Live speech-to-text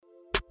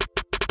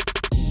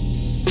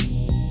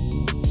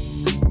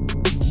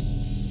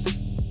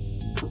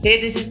Hey,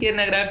 this is Kiran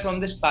Nagrar from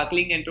the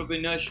Sparkling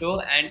Entrepreneur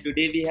Show, and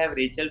today we have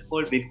Rachel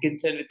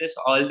Ford-Wilkinson with us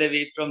all the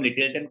way from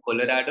Littleton,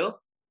 Colorado.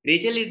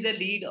 Rachel is the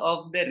lead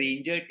of the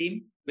Ranger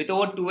team with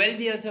over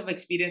 12 years of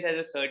experience as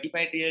a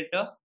certified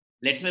realtor.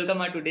 Let's welcome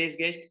our today's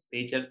guest,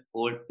 Rachel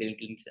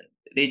Ford-Wilkinson.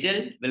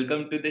 Rachel,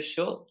 welcome to the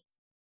show.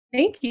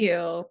 Thank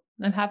you.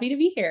 I'm happy to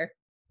be here.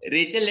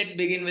 Rachel, let's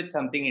begin with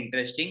something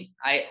interesting.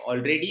 I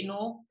already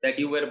know that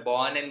you were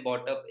born and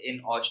brought up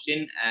in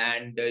Austin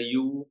and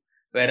you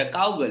were a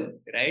cowgirl,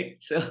 right?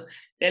 So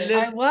tell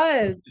I us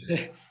was.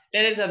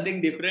 tell us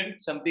something different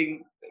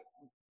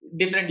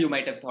you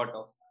might have thought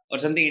of, or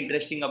something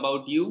interesting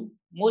about you.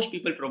 Most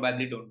people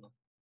probably don't know.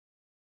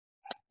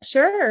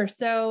 Sure.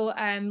 So,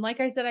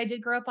 like I said, I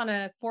did grow up on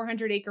a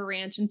 400-acre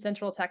ranch in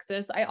Central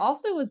Texas. I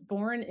also was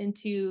born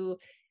into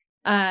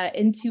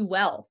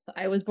wealth.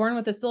 I was born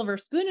with a silver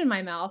spoon in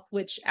my mouth,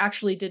 which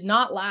actually did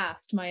not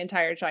last my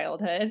entire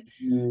childhood.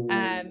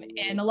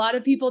 And a lot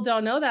of people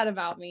don't know that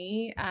about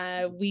me.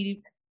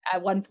 We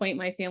At one point,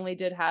 my family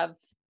did have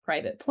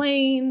private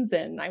planes,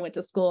 and I went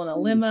to school in a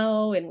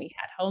limo, and we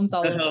had homes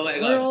all over Oh the my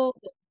god! world.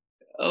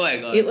 Oh my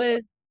It god!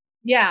 was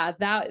yeah,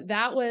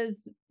 that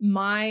was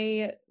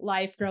my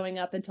life growing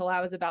up until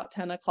I was about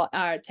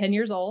 10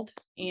 years old,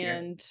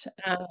 Okay.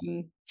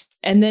 um,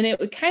 and then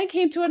it kinda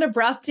came to an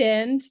abrupt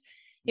end.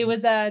 It Mm.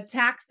 was a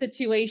tax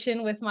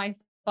situation with my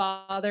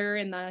father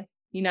in the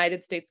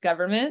United States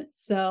government,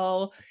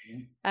 so,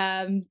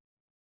 um,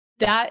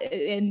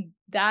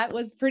 that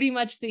was pretty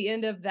much the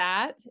end of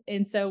that,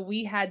 and so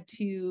we had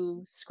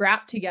to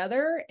scrap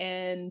together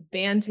and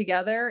band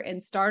together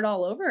and start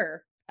all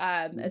over,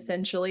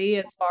 essentially,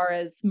 as far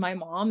as my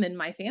mom and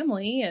my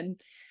family,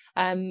 and,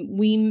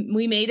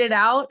 we made it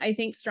out, I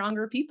think,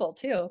 stronger people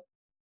too.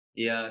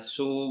 Yeah.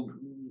 So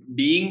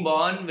being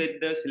born with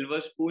the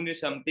silver spoon is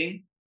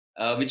something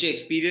which you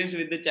experienced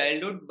with the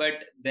childhood,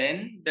 but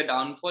then the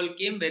downfall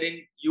came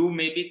wherein you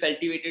maybe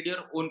cultivated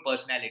your own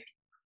personality,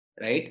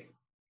 right?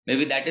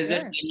 Maybe that is the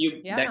Sure. time you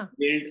that Yeah.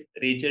 built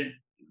Rachel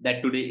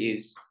that today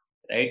is,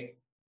 right?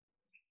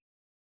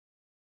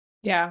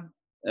 Yeah.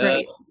 Uh,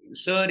 Right.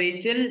 so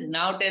Rachel,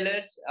 now tell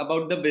us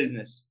about the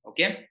business.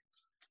 Okay,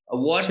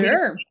 what do you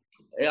Sure.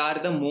 think are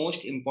the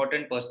most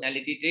important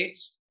personality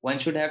traits one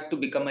should have to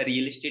become a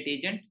real estate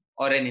agent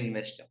or an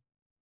investor?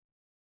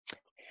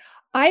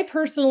 I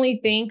personally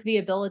think the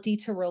ability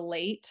to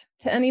relate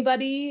to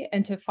anybody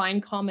and to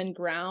find common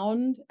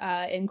ground,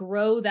 and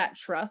grow that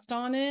trust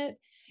on it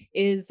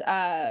is,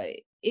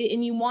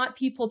 and you want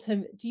people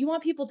to do you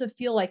want people to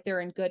feel like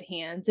they're in good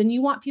hands, and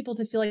you want people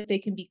to feel like they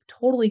can be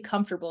totally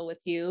comfortable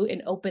with you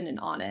and open and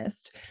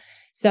honest.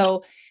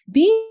 So,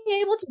 being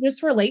able to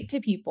just relate to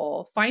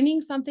people,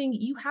 finding something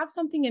you have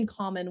something in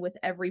common with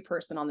every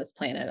person on this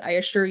planet. I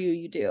assure you,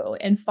 you do.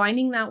 And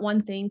finding that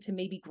one thing to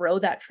maybe grow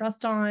that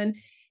trust on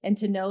and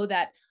to know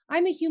that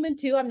I'm a human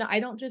too. I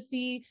don't just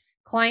see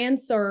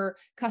clients or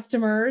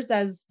customers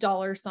as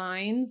dollar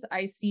signs.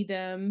 I see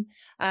them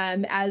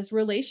as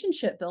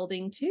relationship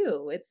building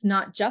too. It's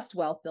not just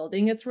wealth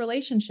building, it's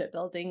relationship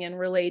building and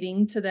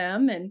relating to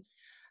them.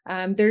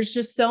 And there's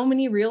just so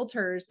many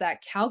realtors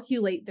that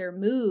calculate their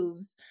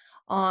moves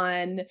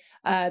on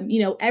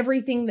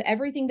everything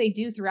they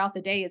do throughout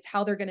the day is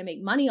how they're going to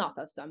make money off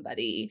of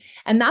somebody.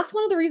 And that's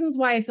one of the reasons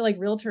why I feel like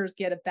realtors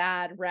get a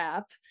bad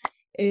rep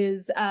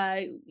is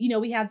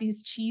we have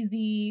these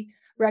cheesy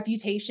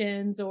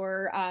reputations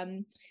or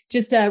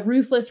just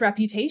ruthless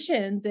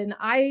reputations, and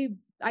I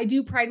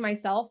do pride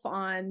myself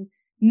on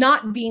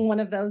not being one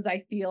of those, I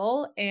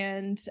feel.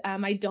 And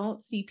I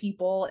don't see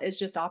people as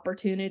just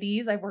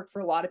opportunities. I've worked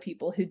for a lot of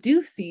people who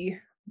do see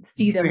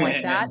them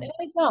like that, and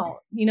I don't.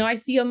 I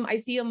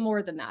see them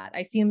more than that.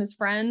 I see them as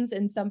friends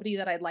and somebody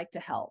that I'd like to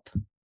help.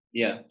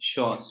 Yeah,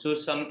 sure. So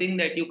something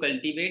that you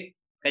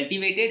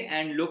cultivated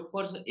and look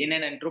for in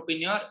an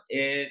entrepreneur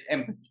is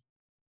empathy.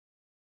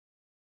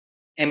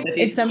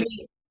 Empathy Is is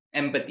somebody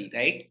empathy,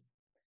 right?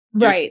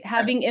 You Right,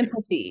 having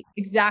empathy,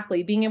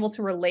 exactly, being able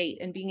to relate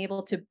and being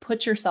able to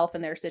put yourself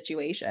in their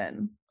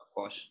situation. Of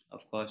course, of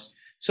course.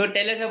 So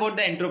tell us about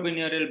the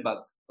entrepreneurial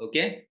bug.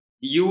 Okay,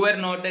 you were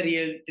not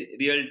a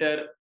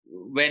realtor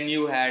when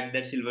you had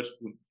that silver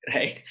spoon,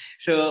 right?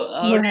 So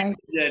how did Right.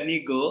 the journey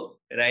go,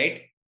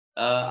 right?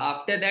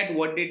 After that,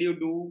 what did you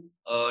do?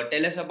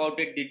 Tell us about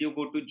it. Did you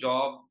go to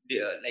job?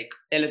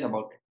 Tell us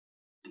about it.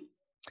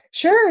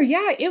 Sure.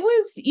 Yeah. It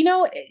was,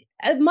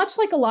 much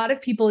like a lot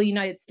of people in the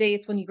United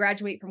States, when you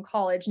graduate from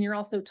college and you're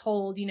also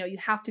told, you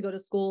have to go to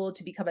school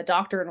to become a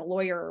doctor and a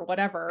lawyer or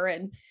whatever.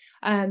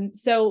 And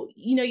so,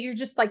 you're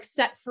just like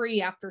set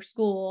free after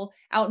school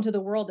out into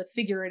the world to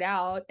figure it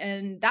out.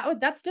 And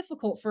that's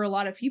difficult for a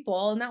lot of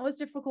people. And that was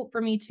difficult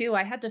for me too.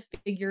 I had to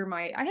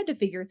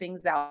figure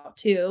things out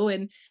too.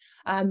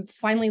 And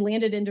finally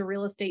landed into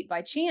real estate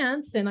by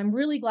chance. And I'm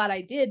really glad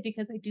I did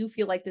because I do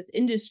feel like this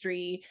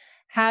industry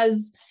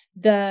has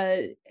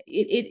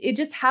it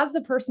just has the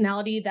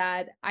personality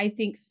that I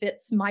think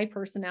fits my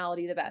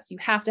personality the best. You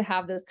have to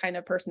have this kind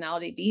of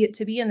personality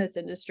to be in this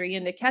industry,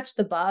 and to catch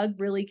the bug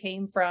really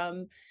came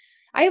from,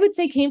 I would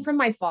say, came from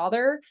my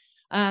father.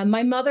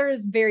 My mother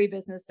is very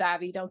business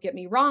savvy, don't get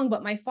me wrong,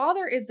 but my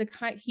father is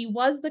he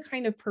was the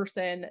kind of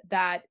person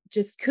that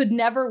just could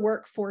never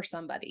work for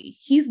somebody.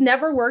 He's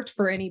never worked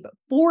for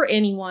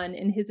anyone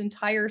in his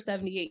entire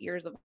 78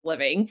 years of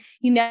living.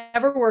 He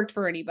never worked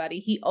for anybody.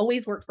 He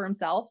always worked for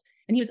himself,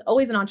 and he was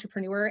always an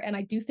entrepreneur. And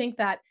I do think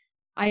that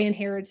I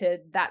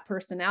inherited that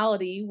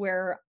personality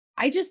where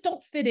I just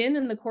don't fit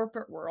in the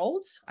corporate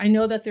world. I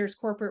know that there's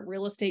corporate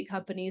real estate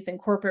companies and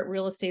corporate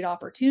real estate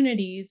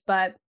opportunities,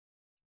 but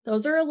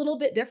those are a little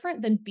bit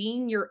different than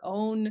being your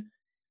own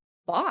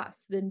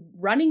boss, than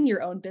running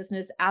your own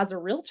business as a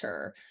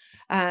realtor,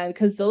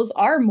 because those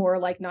are more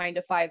like 9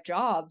 to 5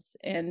 jobs.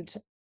 And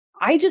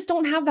I just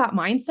don't have that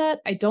mindset.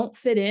 I don't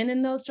fit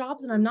in those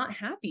jobs, and I'm not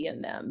happy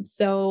in them.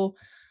 So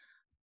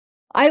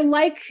I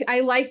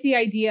like the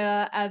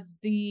idea of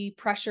the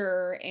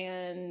pressure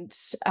and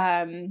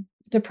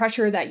the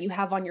pressure that you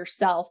have on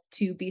yourself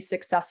to be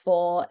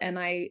successful. And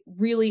I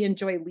really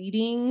enjoy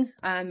leading.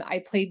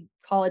 I played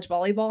college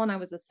volleyball and I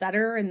was a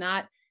setter, and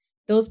that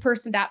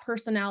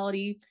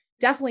personality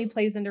definitely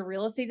plays into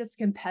real estate. It's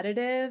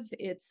competitive.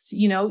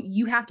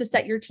 You have to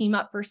set your team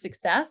up for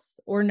success,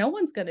 or no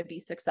one's going to be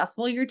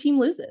successful. Your team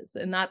loses.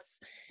 And that's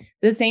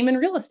the same in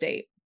real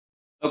estate.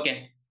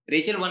 Okay.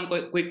 Rachel, one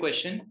quick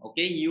question.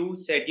 Okay. You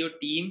set your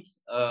teams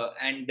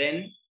and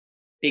then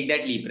take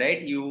that leap,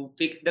 right? You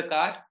fix the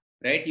car,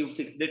 right? You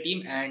fix the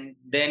team and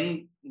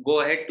then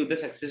go ahead to the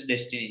success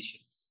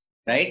destination,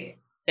 right?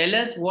 Tell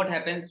us what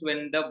happens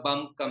when the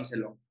bump comes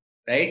along,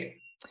 right?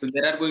 So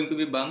there are going to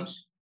be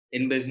bumps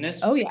in business,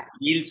 Oh, yeah.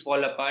 deals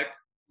fall apart.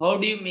 How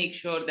do you make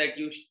sure that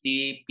you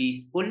stay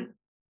peaceful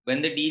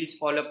when the deals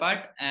fall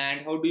apart?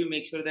 And how do you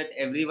make sure that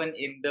everyone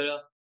in the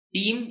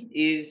team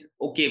is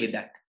okay with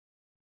that?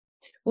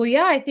 Well,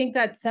 yeah, I think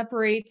that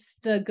separates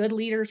the good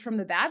leaders from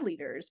the bad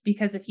leaders,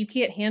 because if you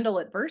can't handle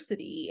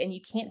adversity and you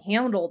can't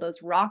handle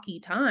those rocky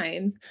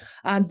times,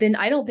 then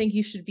I don't think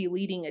you should be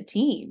leading a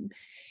team.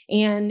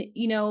 And,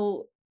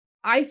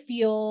 I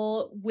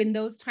feel when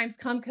those times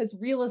come, because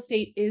real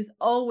estate is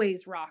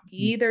always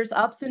rocky, there's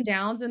ups and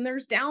downs, and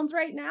there's downs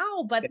right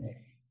now, but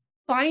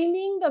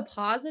finding the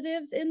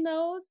positives in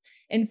those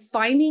and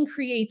finding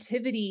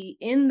creativity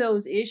in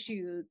those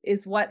issues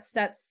is what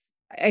sets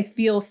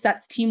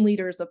team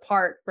leaders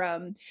apart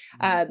from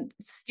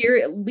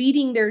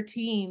leading their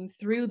team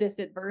through this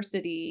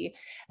adversity,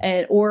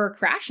 or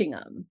crashing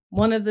them.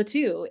 One of the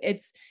two.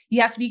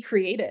 You have to be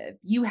creative.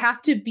 You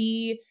have to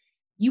be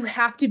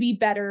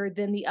better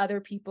than the other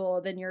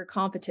people, than your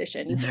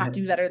competition. You have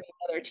to be better than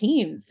other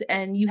teams,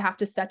 and you have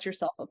to set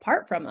yourself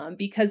apart from them,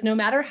 because no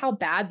matter how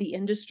bad the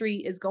industry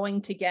is going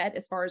to get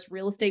as far as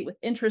real estate, with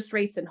interest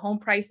rates and home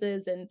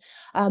prices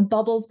and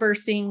bubbles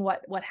bursting,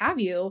 what have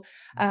you,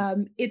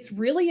 it's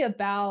really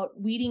about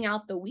weeding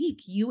out the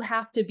weak. You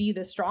have to be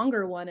the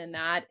stronger one in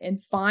that,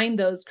 and find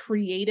those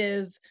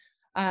creative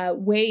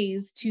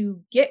ways to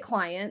get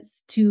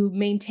clients, to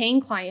maintain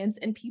clients.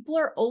 And people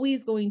are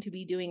always going to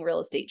be doing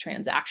real estate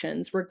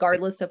transactions,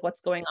 regardless of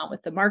what's going on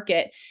with the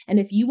market. And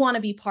if you want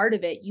to be part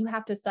of it, you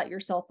have to set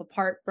yourself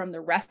apart from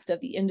the rest of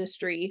the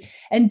industry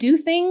and do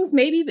things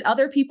maybe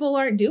other people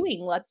aren't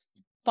doing. Let's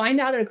find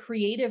out a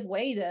creative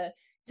way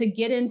to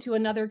get into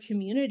another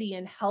community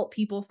and help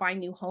people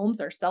find new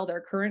homes, or sell their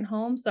current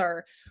homes,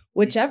 or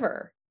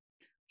whichever.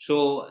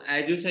 So,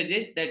 as you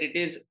suggest, that it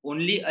is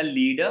only a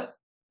leader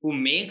who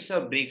makes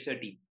or breaks a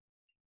team.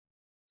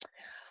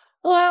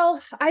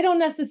 Well, I don't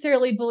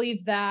necessarily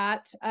believe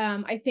that.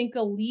 I think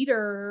a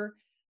leader,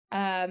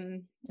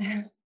 um,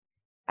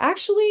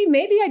 actually,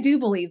 maybe I do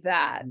believe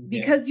that, Yeah.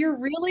 because your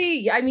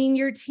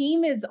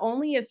team is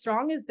only as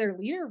strong as their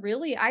leader,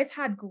 really. I've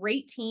had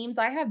great teams.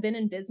 I have been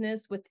in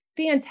business with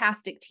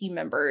fantastic team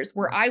members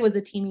where I was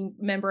a team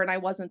member and I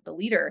wasn't the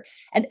leader.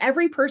 And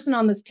every person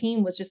on this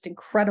team was just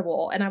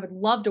incredible. And I would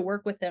love to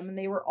work with them. And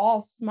they were all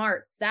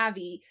smart,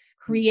 savvy,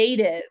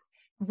 creative,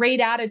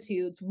 great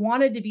attitudes,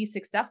 wanted to be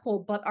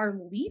successful. But our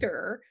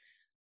leader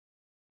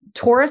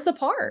tore us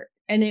apart.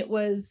 And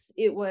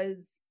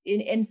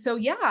and so,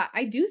 yeah,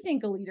 I do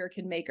think a leader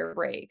can make or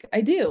break.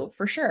 I do,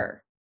 for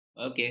sure.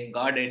 Okay,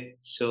 got it.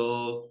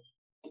 So,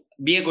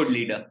 be a good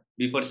leader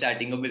before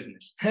starting a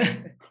business.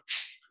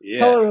 Yeah,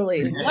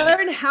 Totally.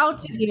 Learn how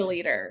to be a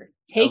leader.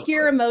 of Take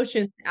your course.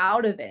 emotions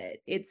out of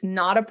it. It's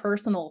not a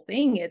personal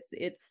thing.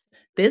 It's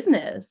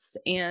business.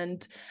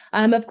 And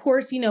of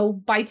course,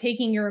 by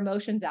taking your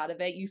emotions out of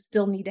it, you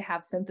still need to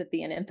have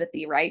sympathy and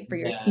empathy, right? For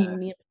your Yeah,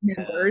 yeah,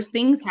 members.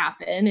 Things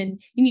happen,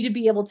 and you need to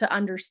be able to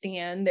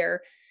understand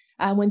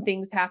when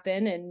things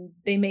happen and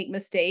they make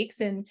mistakes.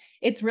 And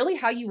it's really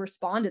how you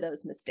respond to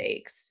those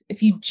mistakes.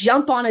 If you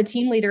jump on a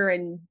team leader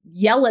and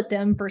yell at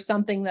them for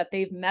something that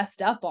they've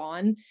messed up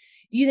on,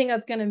 do you think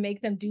that's going to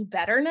make them do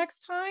better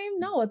next time?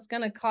 No, it's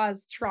going to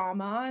cause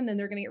trauma, and then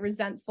they're going to get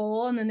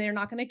resentful, and then they're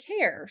not going to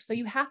care. So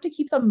you have to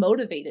keep them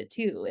motivated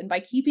too. And by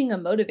keeping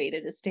them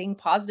motivated is staying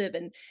positive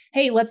and,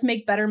 hey, let's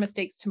make better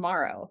mistakes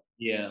tomorrow.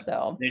 yeah.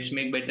 So, Let's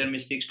make better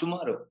mistakes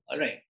tomorrow. All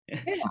right.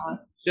 yeah.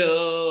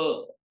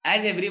 So,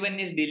 as everyone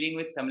is dealing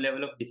with some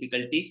level of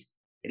difficulties,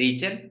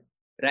 Rachel,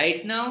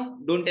 Right now,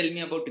 don't tell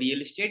me about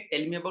real estate,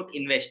 tell me about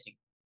investing.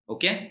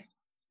 Okay?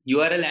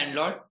 You are a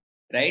landlord,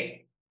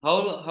 right?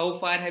 How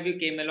far have you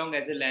came along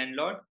as a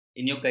landlord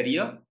in your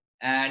career?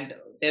 And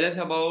tell us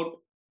about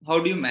how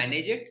do you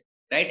manage it,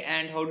 right?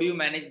 And how do you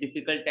manage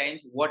difficult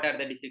times? What are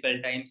the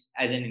difficult times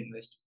as an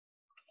investor?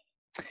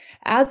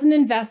 As an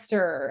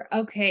investor,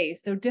 okay,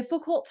 so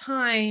difficult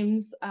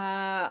times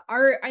are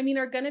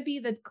going to be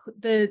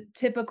the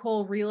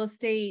typical real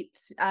estate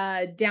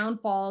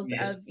downfalls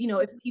Yes. of,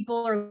 if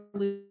people are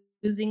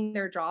losing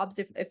their jobs,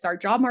 if our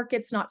job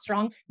market's not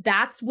strong,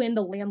 that's when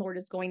the landlord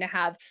is going to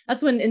have,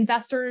 that's when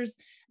investors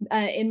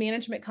in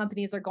management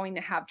companies are going to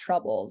have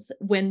troubles,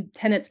 when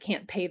tenants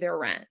can't pay their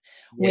rent,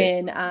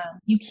 Yes. when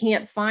you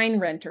can't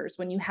find renters,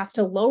 when you have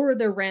to lower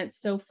the rent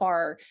so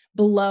far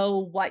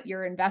below what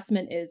your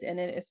investment is in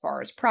it as far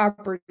as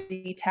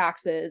property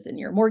taxes and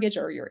your mortgage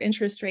or your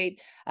interest rate.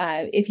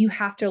 If you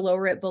have to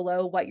lower it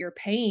below what you're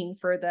paying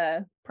for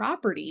the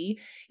property,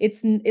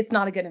 it's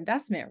not a good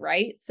investment,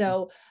 right?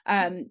 So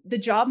the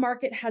job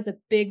market has a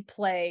big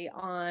play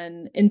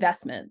on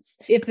investments.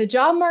 If the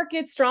job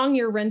market's strong,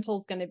 your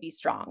rental's going to be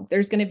strong.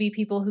 There's going to be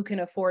people who can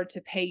afford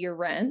to pay your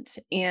rent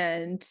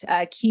and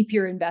keep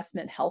your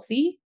investment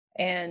healthy.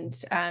 And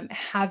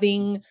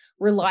having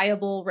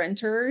reliable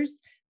renters,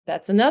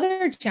 that's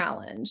another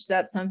challenge.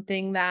 That's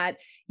something that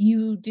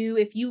you do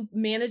if you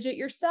manage it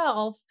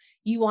yourself.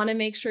 You want to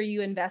make sure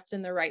you invest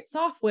in the right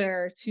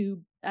software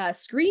to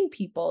screen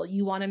people.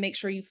 You want to make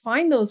sure you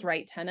find those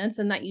right tenants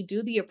and that you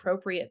do the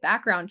appropriate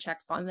background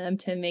checks on them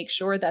to make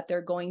sure that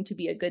they're going to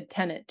be a good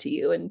tenant to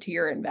you and to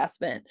your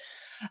investment.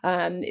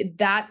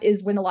 That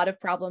is when a lot of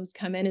problems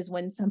come in, is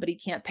when somebody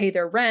can't pay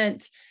their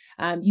rent.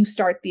 You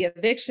start the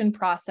eviction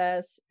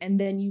process and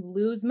then you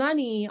lose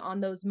money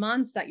on those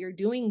months that you're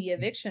doing the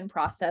eviction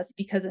process,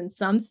 because in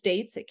some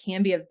states it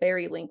can be a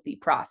very lengthy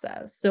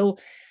process. So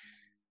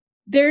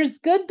there's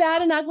good,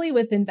 bad, and ugly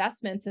with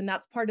investments. And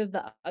that's part of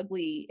the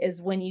ugly,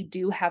 is when you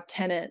do have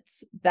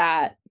tenants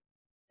that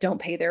don't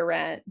pay their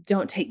rent,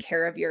 don't take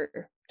care of your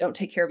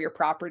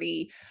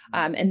property.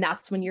 And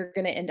that's when you're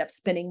going to end up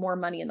spending more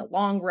money in the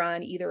long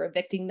run, either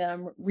evicting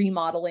them,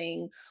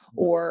 remodeling,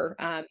 or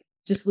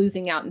just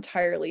losing out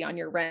entirely on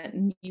your rent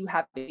and you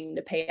having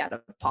to pay out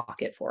of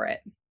pocket for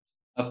it.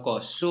 Of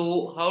course.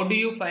 So, how do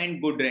you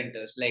find good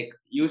renters? Like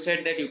you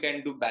said that you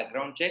can do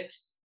background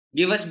checks.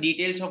 Give us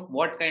details of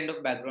what kind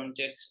of background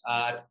checks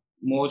are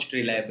most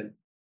reliable.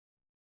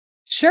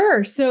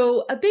 Sure.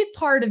 So a big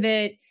part of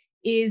it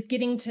is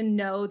getting to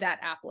know that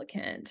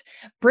applicant.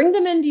 Bring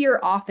them into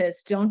your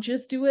office. Don't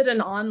just do it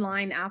an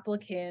online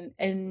applicant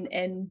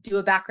and do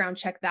a background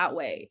check that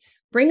way.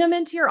 Bring them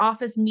into your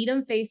office, meet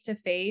them face to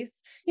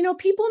face.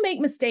 People make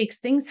mistakes,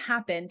 things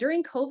happen.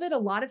 During COVID, a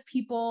lot of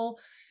people,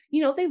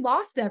 they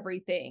lost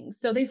everything.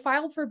 So they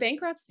filed for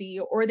bankruptcy,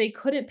 or they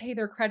couldn't pay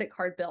their credit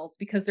card bills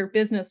because their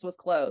business was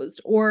closed,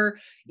 or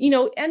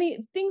any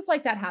things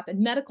like that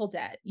happen. Medical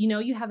debt,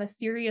 you have a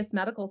serious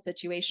medical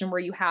situation where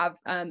you have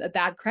a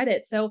bad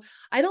credit. So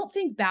I don't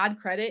think bad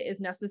credit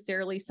is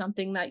necessarily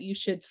something that you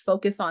should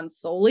focus on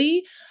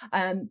solely.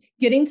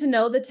 Getting to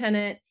know the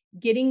tenant,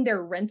 getting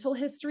their rental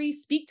history,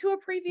 speak to a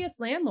previous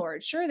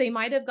landlord. Sure, they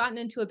might have gotten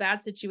into a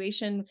bad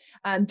situation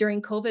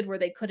during COVID where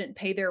they couldn't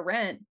pay their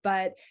rent,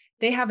 but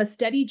they have a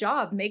steady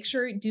job. Make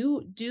sure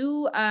do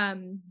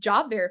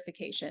job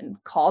verification.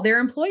 Call their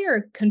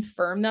employer,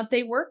 confirm that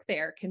they work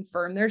there,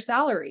 confirm their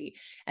salary,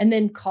 and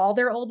then call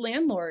their old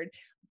landlord.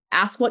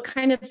 Ask what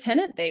kind of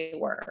tenant they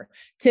were.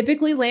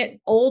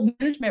 Typically, old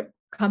management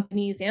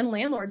companies and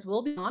landlords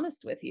will be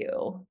honest with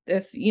you.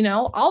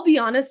 I'll be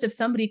honest if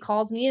somebody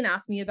calls me and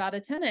asks me about a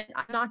tenant.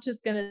 I'm not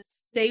just going to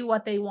say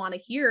what they want to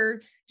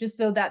hear just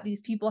so that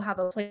these people have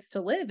a place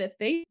to live. If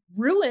they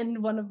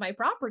ruined one of my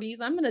properties,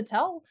 I'm going to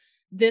tell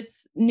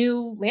this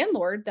new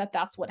landlord that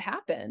that's what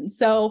happened.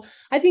 So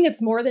I think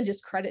it's more than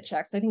just credit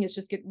checks. I think it's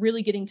just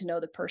really getting to know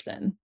the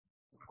person.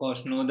 Of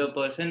course, know the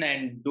person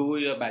and do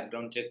your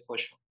background check for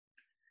sure.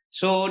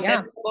 So tell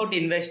Yeah. us about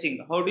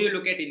investing. How do you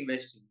look at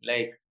investing?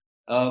 Like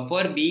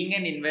for being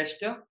an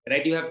investor,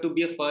 right? You have to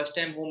be a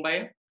first-time home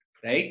buyer,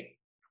 right?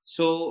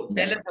 So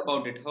tell Yeah. us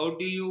about it. How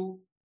do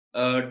you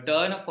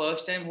turn a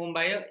first-time home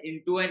buyer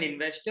into an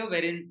investor,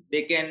 wherein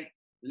they can,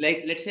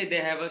 like, let's say they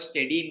have a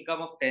steady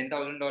income of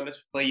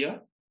 $10,000 per year.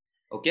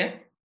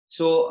 Okay,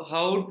 so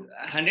how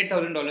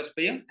 $100,000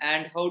 per year,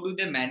 and how do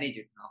they manage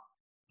it now?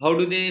 How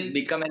do they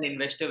become an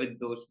investor with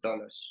those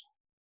dollars?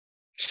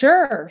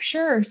 Sure,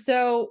 sure.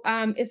 So,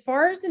 as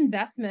far as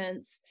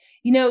investments,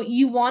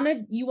 you want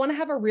to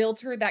have a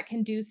realtor that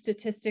can do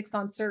statistics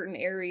on certain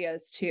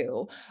areas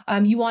too.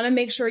 You want to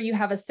make sure you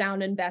have a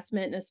sound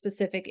investment in a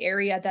specific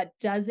area that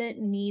doesn't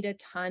need a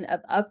ton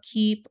of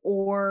upkeep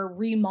or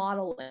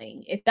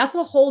remodeling. If that's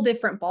a whole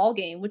different ball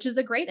game, which is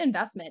a great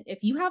investment.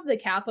 If you have the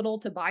capital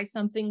to buy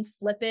something,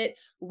 flip it,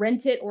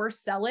 rent it, or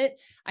sell it,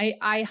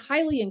 I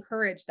highly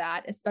encourage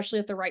that, especially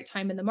at the right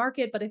time in the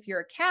market. But if you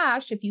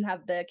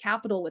have the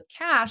capital with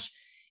cash,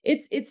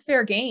 it's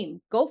fair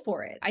game. Go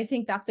for it. I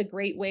think that's a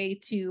great way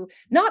to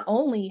not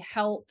only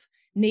help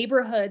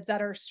neighborhoods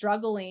that are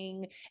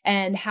struggling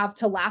and have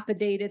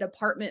dilapidated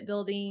apartment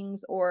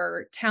buildings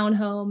or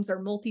townhomes or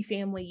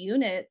multifamily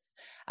units,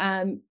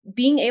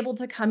 being able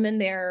to come in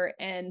there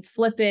and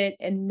flip it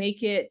and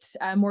make it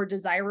more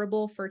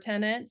desirable for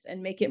tenants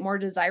and make it more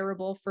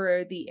desirable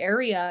for the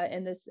area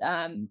in this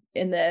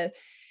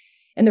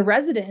in the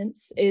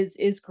residents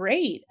is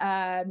great.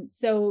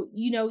 So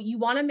you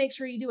want to make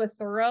sure you do a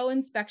thorough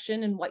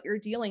inspection in what you're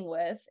dealing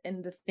with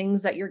and the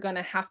things that you're going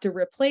to have to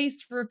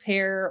replace,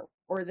 repair,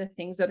 or the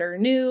things that are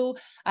new.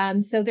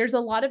 So there's a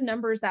lot of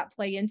numbers that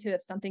play into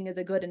if something is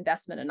a good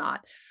investment or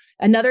not.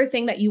 Another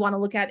thing that you want to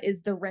look at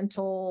is the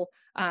rental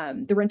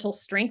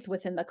strength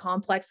within the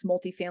complex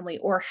multifamily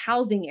or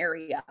housing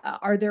area.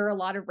 Are there a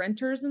lot of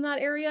renters in that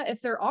area?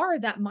 If there are,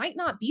 that might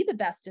not be the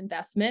best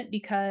investment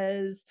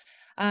because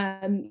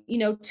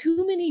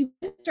too many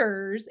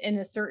renters in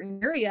a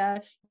certain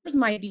area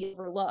might be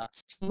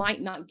overlooked,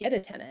 might not get a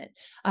tenant.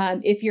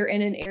 If you're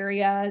in an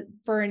area,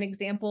 for an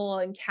example,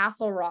 in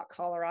Castle Rock,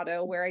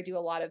 Colorado, where I do a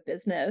lot of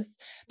business,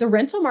 the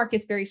rental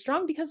market's very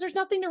strong because there's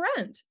nothing to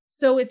rent.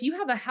 So if you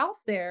have a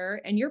house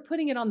there and you're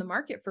putting it on the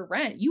market for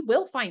rent, you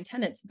will find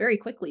tenants very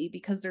quickly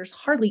because there's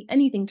hardly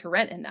anything to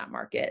rent in that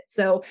market.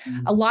 So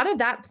a lot of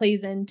that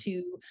plays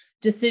into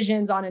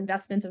decisions on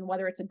investments and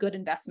whether it's a good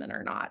investment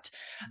or not.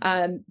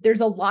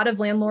 There's a lot of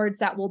landlords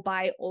that will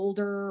buy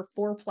older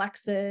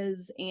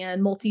fourplexes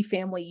and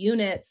multifamily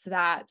units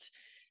that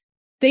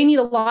they need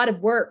a lot of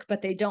work,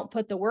 but they don't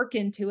put the work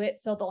into it.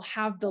 So they'll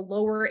have the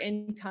lower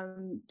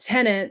income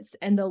tenants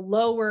and the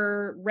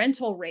lower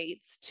rental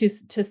rates to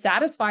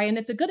satisfy. And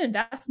it's a good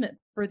investment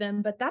for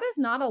them, but that is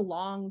not a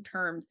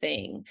long-term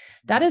thing.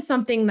 That is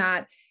something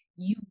that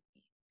you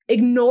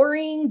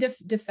ignoring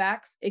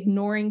defects,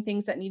 ignoring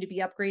things that need to be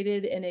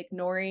upgraded, and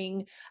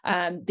ignoring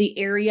the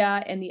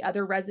area and the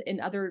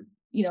other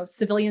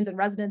civilians and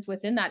residents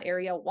within that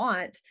area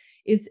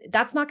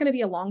that's not going to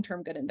be a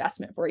long-term good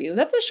investment for you.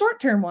 That's a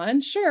short-term one.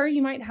 Sure,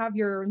 you might have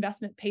your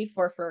investment paid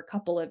for a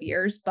couple of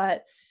years,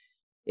 but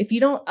if you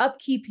don't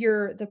upkeep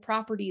the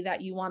property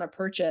that you want to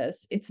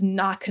purchase, it's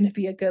not going to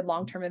be a good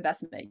long-term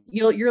investment.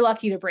 You're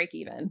lucky to break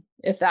even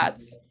if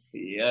that's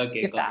Yeah,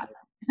 okay, if that.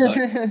 got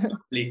it.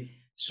 Lovely.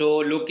 So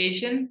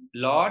location,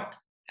 lot,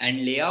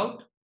 and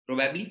layout,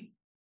 probably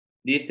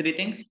these three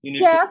things you need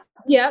to. Yes.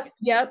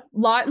 Yep.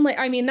 Lot and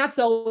I mean, that's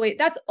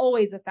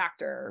always a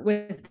factor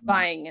with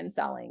buying and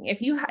selling.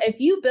 If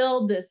you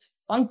build this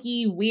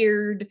funky,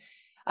 weird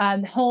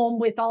home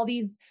with all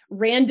these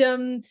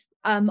random,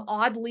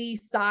 oddly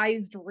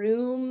sized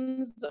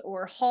rooms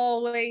or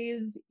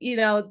hallways,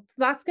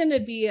 that's going to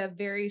be a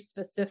very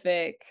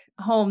specific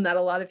home that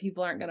a lot of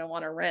people aren't going to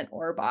want to rent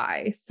or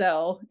buy.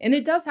 So, and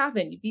it does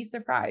happen. You'd be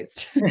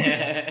surprised.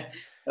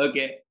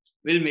 Okay,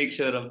 we'll make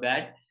sure of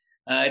that.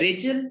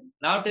 Rachel,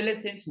 now tell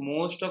us, since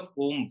most of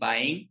home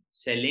buying,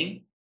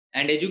 selling,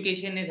 and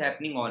education is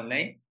happening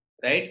online,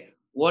 right?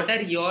 What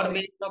are your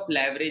ways of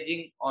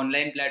leveraging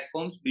online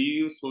platforms? Do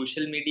you use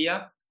social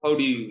media? How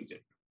do you use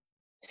it?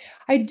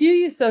 I do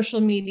use social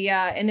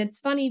media, and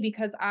it's funny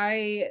because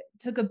I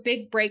took a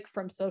big break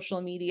from social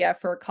media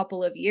for a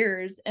couple of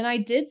years, and I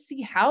did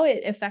see how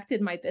it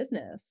affected my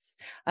business.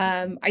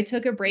 I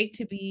took a break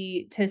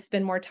to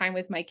spend more time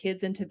with my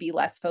kids and to be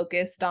less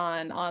focused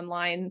on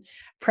online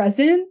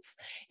presence,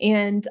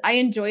 and I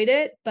enjoyed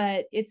it,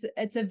 but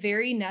it's a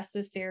very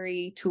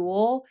necessary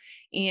tool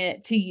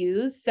to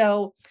use.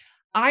 So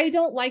I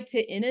don't like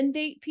to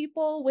inundate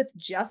people with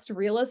just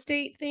real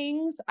estate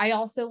things. I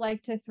also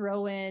like to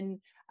throw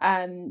in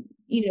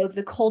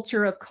the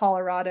culture of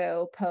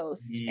Colorado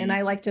posts. And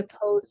I like to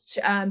post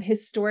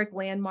historic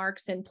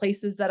landmarks and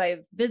places that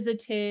I've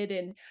visited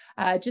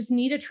and just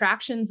neat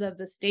attractions of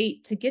the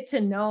state to get to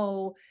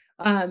know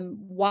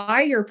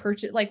why you're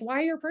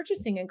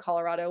purchasing in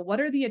Colorado.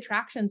 What are the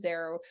attractions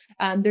there?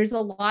 There's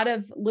a lot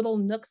of little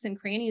nooks and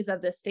crannies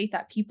of the state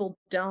that people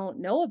don't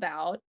know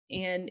about,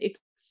 and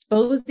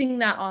exposing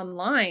that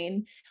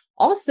online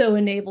also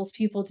enables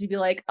people to be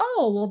like,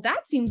 oh, well,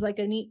 that seems like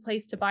a neat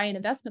place to buy an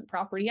investment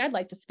property. I'd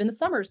like to spend the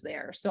summers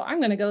there. So I'm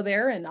going to go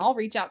there and I'll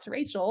reach out to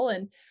Rachel.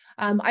 And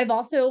I've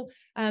also,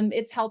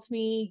 it's helped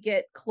me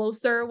get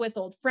closer with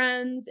old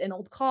friends and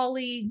old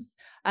colleagues,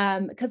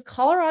 because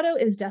Colorado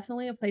is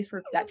definitely a place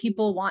that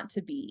people want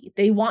to be.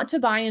 They want to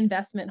buy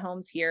investment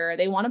homes here.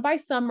 They want to buy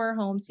summer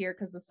homes here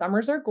because the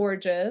summers are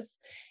gorgeous.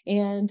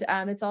 And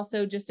it's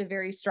also just a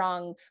very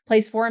strong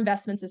place for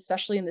investments,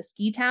 especially in the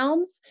ski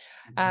towns,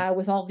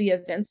 with all the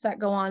events that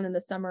go on in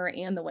the summer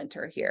and the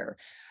winter here.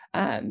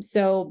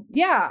 So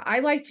yeah, I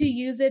like to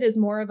use it as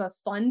more of a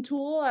fun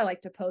tool. I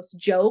like to post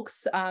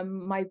jokes.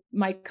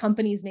 My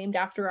company's named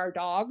after our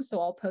dog, so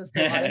I'll post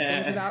a lot of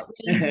things about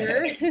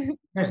Ranger.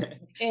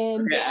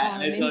 And Okay,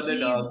 I saw the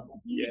dog.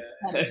 he's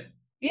Yeah. funny.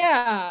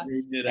 Yeah.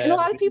 Ranger, I And a have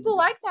lot of people seen.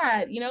 like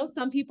that.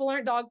 Some people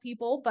aren't dog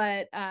people,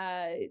 but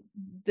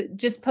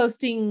just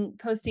posting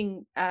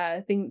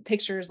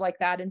pictures like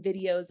that and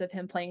videos of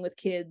him playing with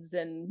kids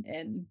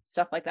and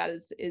stuff like that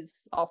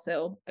is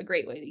also a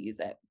great way to use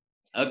it.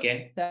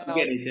 Okay. Okay, So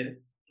Rachel.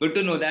 Good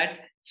to know that.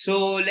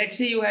 So let's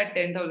say you had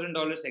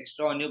 $10,000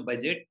 extra on your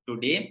budget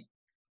today.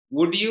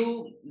 Would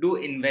you do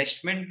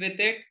investment with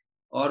it,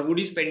 or would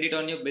you spend it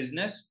on your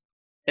business?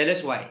 Tell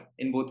us why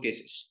in both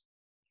cases.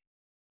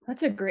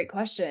 That's a great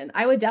question.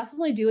 I would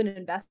definitely do an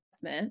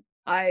investment.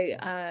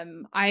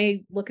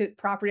 I look at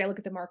property, I look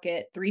at the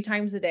market 3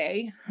 times a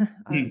day.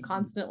 I'm Hmm.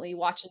 constantly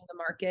watching the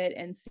market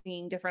and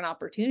seeing different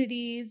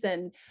opportunities,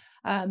 and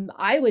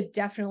I would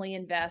definitely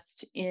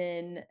invest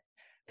in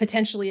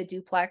potentially a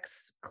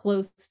duplex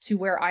close to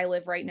where I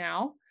live right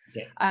now.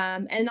 Okay.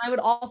 And I would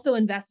also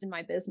invest in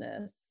my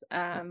business.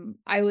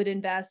 I would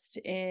invest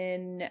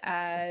in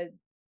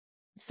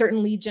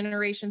certain lead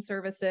generation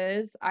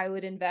services. I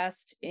would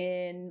invest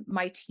in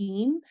my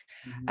team.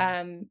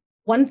 Mhm.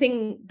 One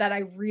thing that I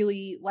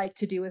really like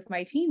to do with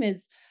my team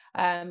is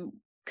um,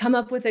 come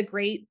up with a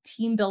great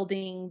team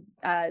building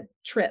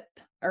trip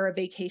or a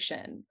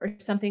vacation or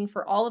something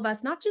for all of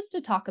us, not just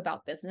to talk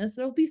about business.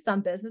 There'll be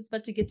some business,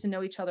 but to get to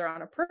know each other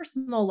on a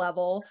personal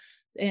level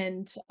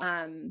and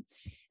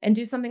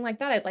do something like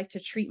that. I'd like to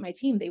treat my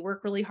team. They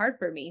work really hard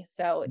for me.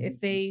 So if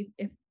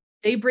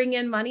they bring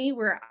in money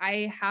where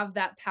I have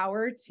that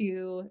power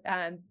to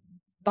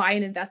buy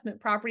an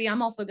investment property,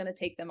 I'm also going to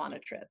take them on a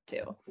trip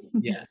too.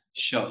 Yeah,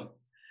 sure.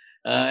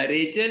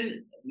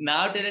 Rachel,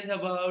 now tell us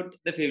about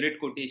the favorite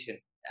quotation.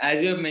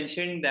 As you have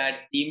mentioned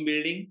that team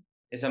building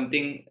is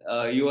something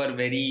you are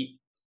very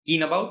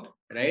keen about,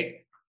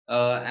 right?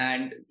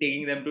 And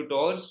taking them to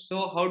tours.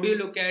 So, how do you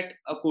look at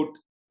a quote?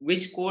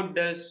 Which quote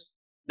does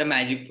the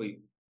magic for you?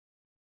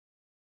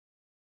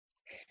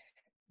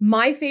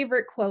 My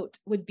favorite quote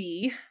would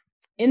be,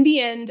 in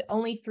the end,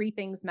 only three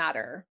things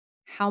matter: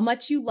 how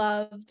much you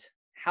loved,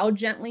 how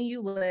gently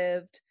you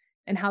lived,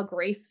 and how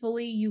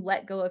gracefully you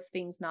let go of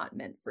things not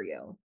meant for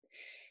you.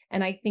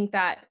 And I think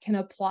that can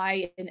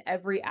apply in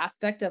every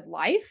aspect of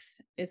life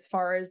as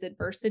far as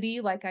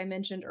adversity. Like I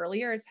mentioned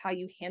earlier, it's how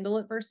you handle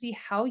adversity,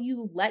 how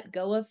you let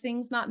go of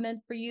things not meant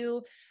for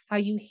you, how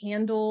you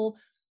handle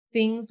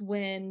things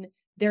when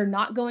they're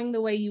not going the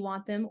way you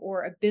want them,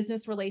 or a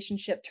business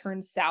relationship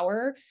turns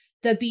sour.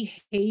 The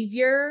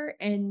behavior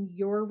and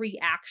your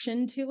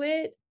reaction to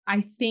it,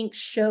 I think,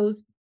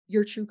 shows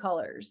your true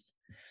colors.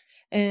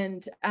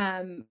 And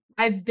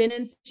I've been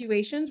in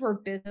situations where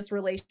business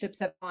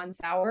relationships have gone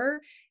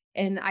sour.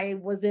 And I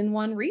was in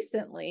one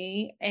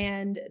recently,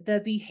 and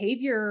the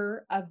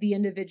behavior of the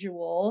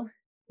individual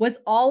was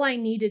all I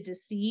needed to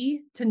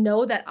see to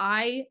know that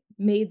I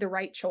made the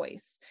right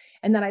choice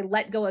and that I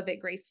let go of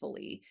it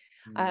gracefully.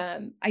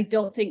 Mm. I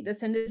don't think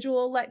this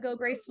individual let go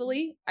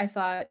gracefully. I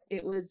thought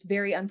it was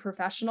very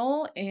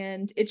unprofessional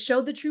and it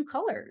showed the true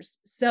colors.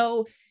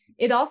 So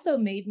it also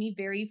made me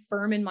very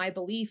firm in my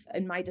belief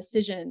and my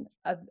decision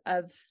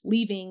of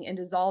leaving and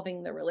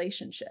dissolving the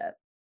relationship.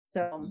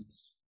 So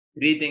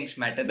Three things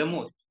matter the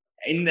most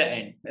in the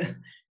end.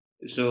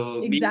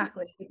 So,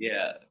 exactly.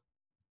 yeah.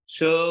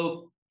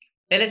 So,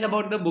 tell us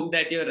about the book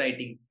that you're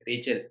writing,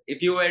 Rachel.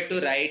 If you were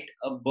to write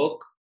a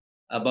book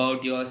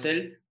about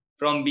yourself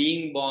from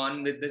being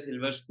born with the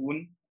silver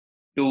spoon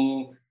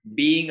to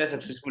being a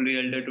successful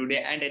realtor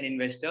today and an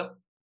investor,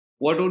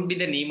 what would be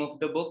the name of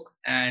the book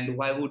and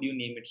why would you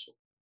name it so?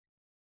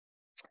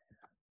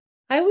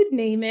 I would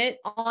name it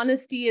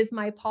 "Honesty is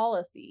my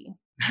policy"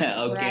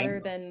 Okay.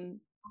 rather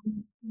than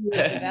 "Honesty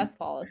is the best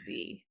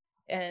policy."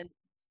 And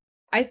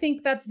I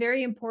think that's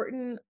very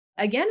important,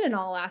 again, in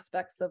all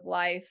aspects of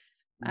life.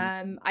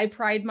 I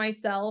pride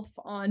myself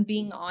on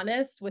being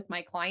honest with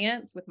my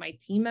clients, with my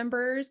team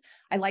members.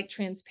 I like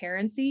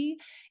transparency.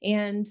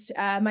 And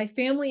my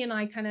family and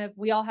I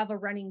we all have a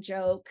running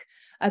joke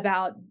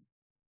about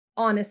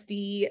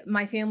honesty.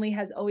 My family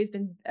has always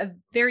been a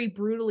very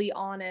brutally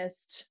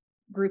honest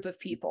group of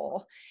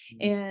people.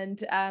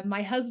 And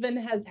my husband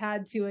has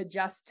had to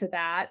adjust to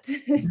that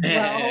as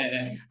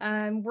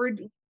well. We're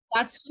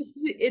That's just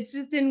it's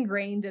just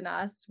ingrained in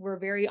us. We're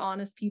very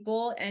honest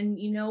people. And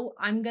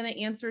I'm gonna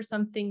answer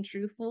something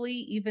truthfully,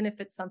 even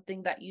if it's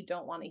something that you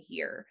don't want to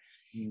hear.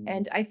 Mm.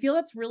 And I feel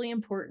that's really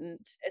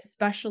important,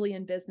 especially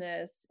in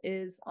business,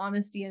 is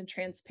honesty and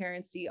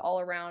transparency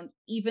all around,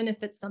 even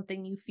if it's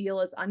something you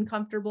feel is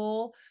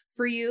uncomfortable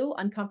for you,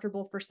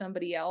 uncomfortable for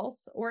somebody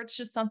else, or it's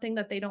just something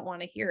that they don't want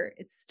to hear.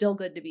 It's still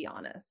good to be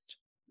honest.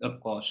 Of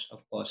course,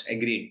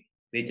 agreed.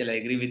 Rachel, I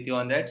agree with you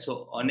on that.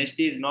 So,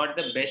 honesty is not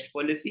the best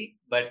policy,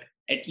 but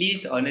at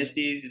least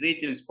honesty is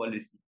Rachel's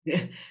policy.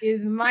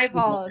 Is my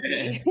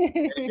policy.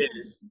 It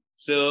is.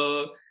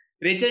 So,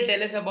 Rachel,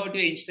 tell us about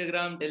your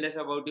Instagram, tell us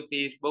about your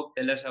Facebook,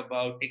 tell us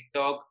about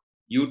TikTok,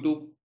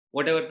 YouTube,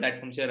 whatever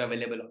platforms you're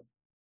available on.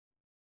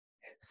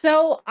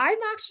 So I'm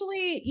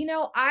actually,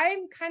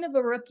 I'm kind of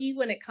a rookie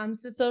when it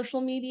comes to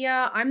social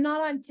media. I'm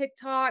not on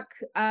TikTok.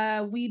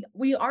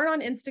 We aren't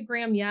on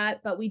Instagram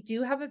yet, but we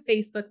do have a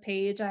Facebook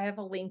page. I have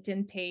a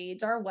LinkedIn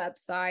page, our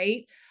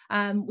website.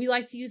 We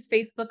like to use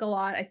Facebook a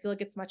lot. I feel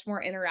like it's much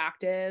more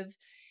interactive.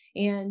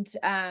 And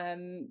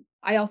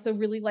I also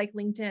really like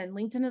LinkedIn.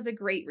 LinkedIn is a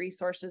great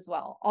resource as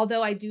well.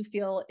 Although I do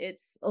feel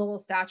it's a little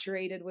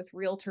saturated with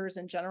realtors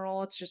in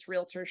general. It's just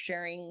realtors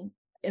sharing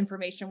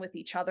information with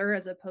each other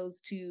as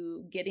opposed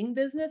to getting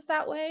business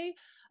that way.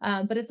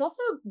 But it's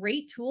also a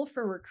great tool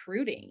for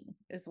recruiting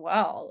as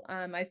well.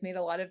 I've made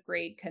a lot of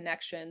great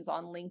connections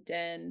on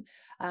LinkedIn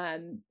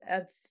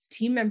of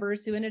team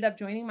members who ended up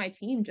joining my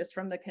team just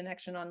from the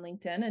connection on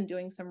LinkedIn and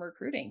doing some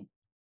recruiting.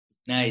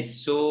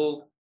 Nice.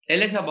 So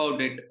tell us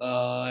about it.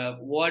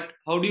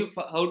 How do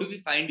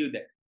we find you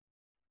there?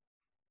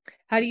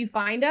 How do you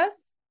find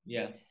us?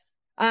 Yeah. Do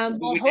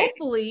Well, we tell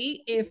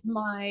hopefully, if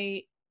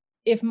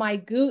my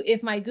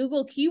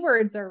Google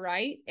keywords are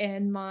right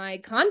and my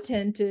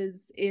content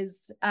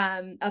is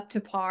up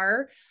to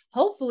par,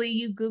 hopefully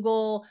you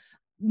Google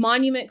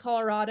Monument,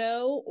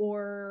 Colorado,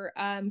 or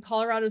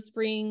Colorado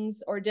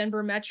Springs or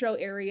Denver metro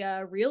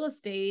area real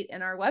estate,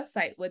 and our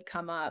website would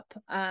come up.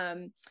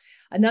 I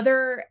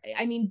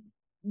mean,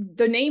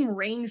 the name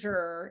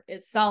Ranger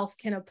itself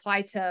can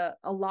apply to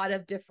a lot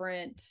of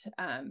different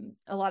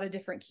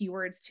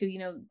keywords too, you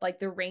know, like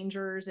the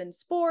Rangers in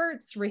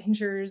sports,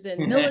 Rangers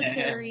in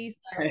military.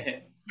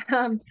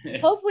 Um,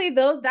 Hopefully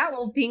those that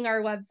will ping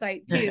our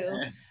website too.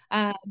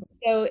 And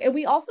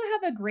we also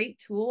have a great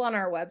tool on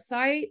our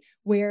website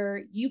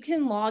where you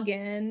can log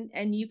in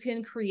and you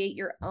can create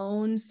your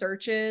own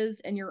searches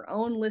and your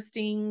own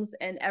listings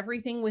and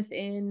everything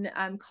within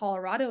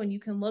Colorado. And you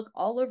can look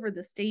all over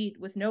the state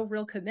with no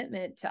real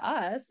commitment to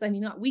us. I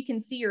mean, we can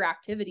see your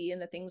activity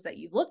and the things that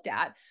you've looked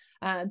at.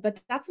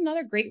 But that's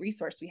another great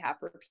resource we have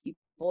for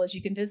people is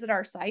you can visit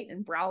our site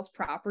and browse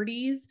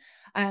properties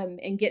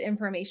and get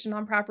information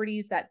on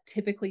properties that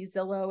typically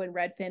Zillow and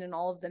Redfin and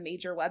all of the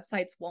major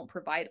websites won't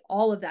provide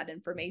all of that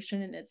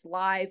information. And it's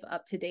live,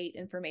 up-to-date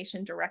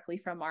information directly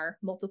from our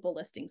multiple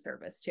listing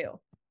service too.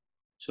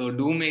 So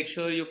do make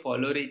sure you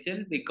follow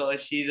Rachel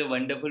because she's a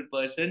wonderful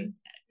person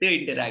to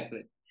interact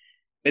with.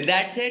 With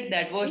that said,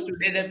 that was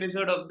today's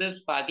episode of the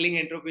Sparkling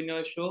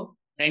Entrepreneur Show.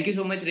 Thank you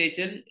so much,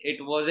 Rachel.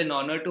 It was an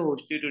honor to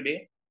host you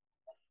today.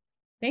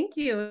 Thank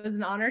you. It was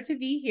an honor to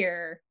be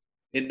here.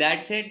 With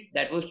that said,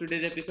 that was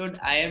today's episode.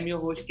 I am your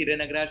host,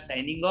 Kiran Agrar,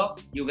 signing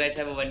off. You guys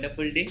have a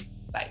wonderful day.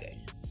 Bye,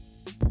 guys.